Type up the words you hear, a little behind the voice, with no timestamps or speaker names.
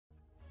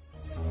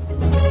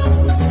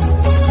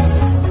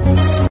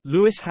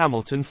Lewis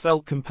Hamilton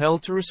felt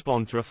compelled to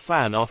respond to a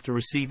fan after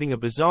receiving a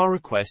bizarre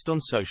request on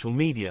social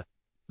media.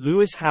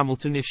 Lewis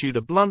Hamilton issued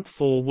a blunt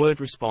 4-word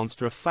response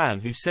to a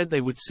fan who said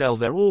they would sell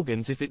their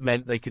organs if it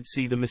meant they could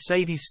see the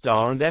Mercedes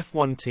star and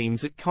F1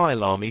 teams at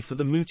Kyalami for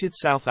the mooted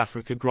South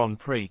Africa Grand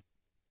Prix.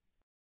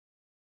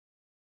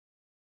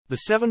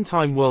 The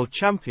 7-time world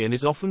champion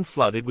is often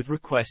flooded with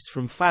requests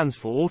from fans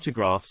for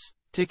autographs,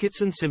 tickets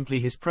and simply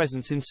his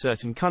presence in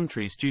certain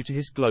countries due to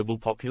his global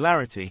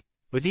popularity,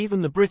 but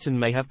even the Briton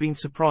may have been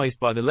surprised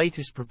by the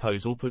latest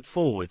proposal put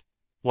forward.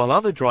 While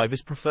other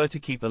drivers prefer to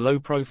keep a low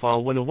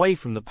profile when away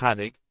from the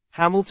paddock,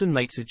 Hamilton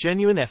makes a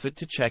genuine effort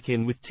to check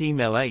in with Team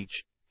LH,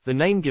 the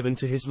name given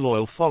to his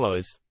loyal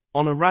followers,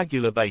 on a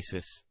regular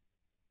basis.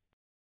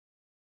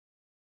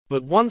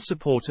 But one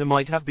supporter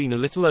might have been a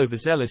little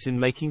overzealous in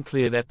making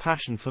clear their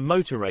passion for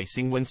motor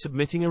racing when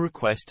submitting a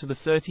request to the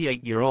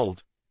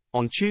 38-year-old.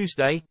 On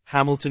Tuesday,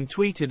 Hamilton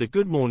tweeted a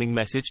good morning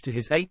message to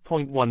his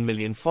 8.1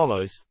 million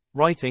followers,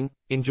 writing,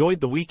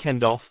 "Enjoyed the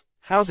weekend off,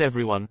 how's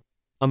everyone?"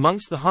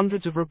 Amongst the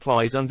hundreds of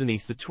replies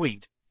underneath the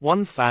tweet,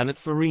 one fan at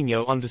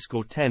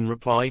Farinho_10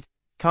 replied,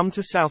 "Come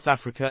to South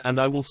Africa and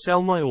I will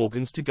sell my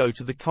organs to go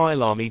to the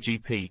Kyalami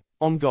GP,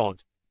 on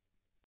God."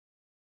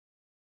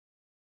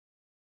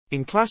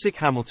 In classic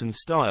Hamilton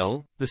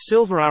style, the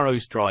Silver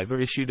Arrows driver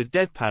issued a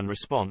deadpan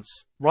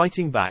response,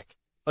 writing back,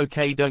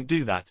 "Okay, don't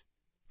do that."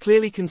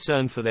 Clearly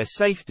concerned for their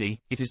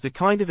safety, it is the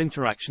kind of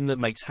interaction that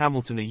makes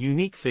Hamilton a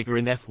unique figure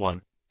in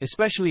F1,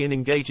 especially in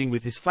engaging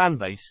with his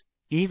fanbase,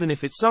 even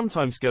if it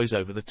sometimes goes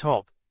over the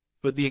top.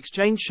 But the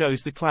exchange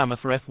shows the clamour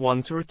for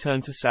F1 to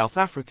return to South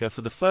Africa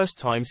for the first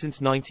time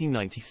since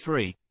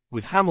 1993,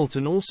 with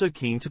Hamilton also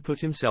keen to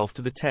put himself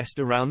to the test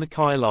around the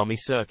Kyalami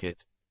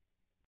circuit.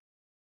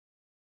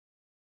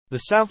 The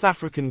South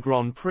African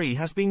Grand Prix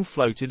has been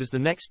floated as the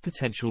next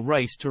potential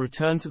race to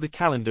return to the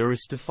calendar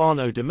as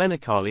Stefano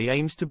Domenicali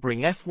aims to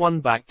bring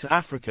F1 back to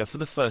Africa for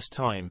the first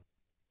time.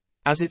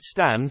 As it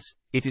stands,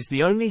 it is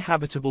the only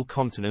habitable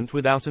continent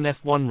without an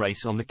F1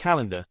 race on the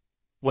calendar.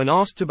 When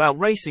asked about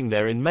racing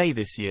there in May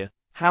this year,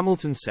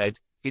 Hamilton said,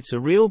 "It's a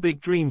real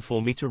big dream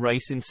for me to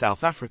race in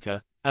South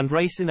Africa, and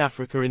race in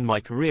Africa in my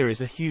career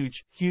is a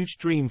huge, huge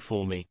dream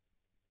for me.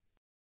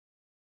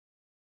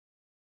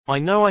 I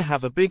know I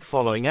have a big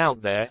following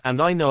out there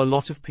and I know a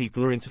lot of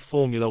people are into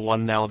Formula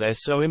 1 now there,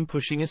 so I'm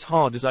pushing as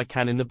hard as I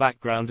can in the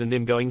background and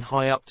I'm going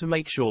high up to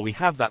make sure we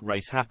have that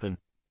race happen."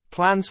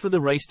 Plans for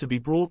the race to be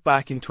brought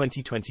back in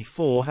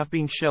 2024 have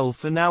been shelved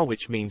for now,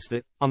 which means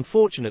that,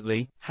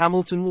 unfortunately,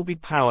 Hamilton will be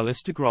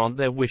powerless to grant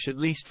their wish at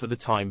least for the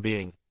time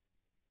being.